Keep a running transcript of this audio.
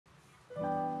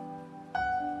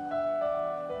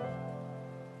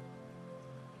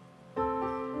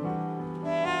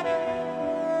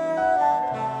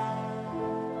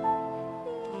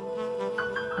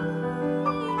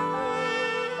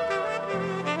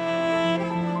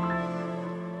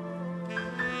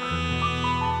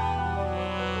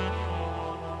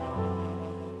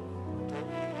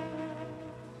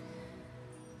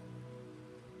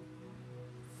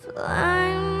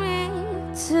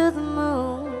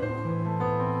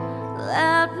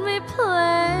let me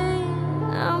play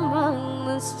among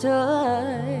the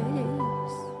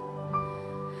stars.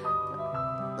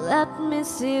 Let me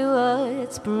see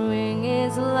what spring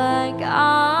is like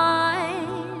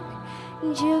on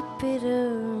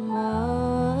Jupiter,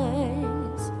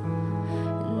 Mars.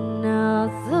 Now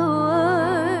the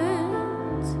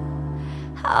words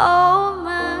hold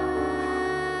my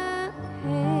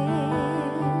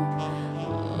hand.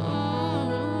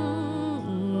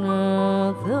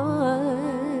 Now the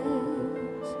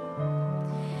words,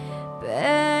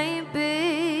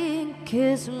 baby,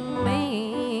 kiss me.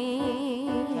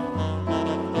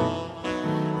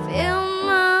 Fill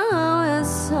my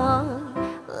song,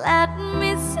 let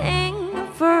me sing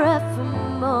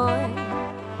forevermore.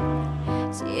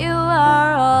 'Cause you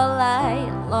are all I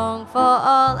long for,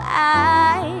 all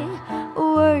I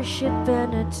worship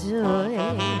and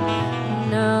adore.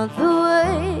 Now the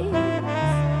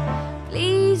ways,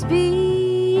 please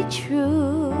be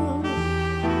true.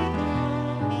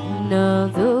 Now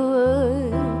the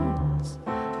words,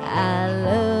 I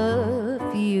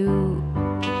love you.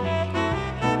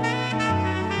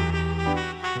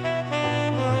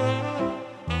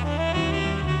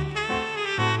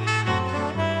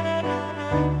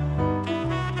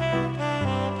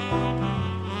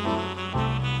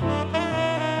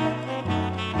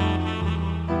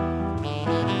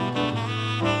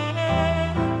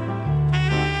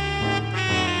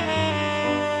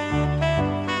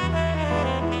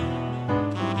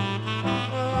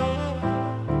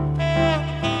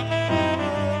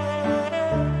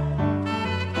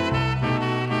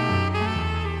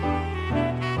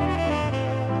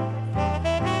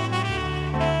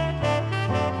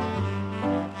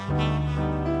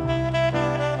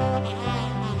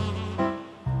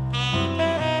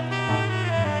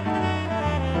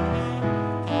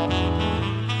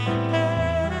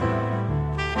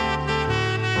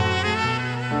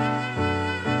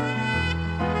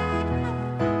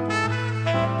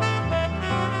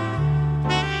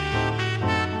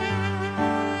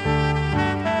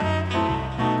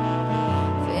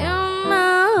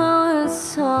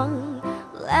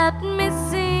 Let me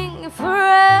sing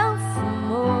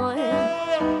forevermore.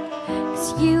 'Cause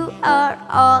you are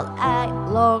all I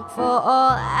long for,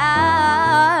 all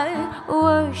I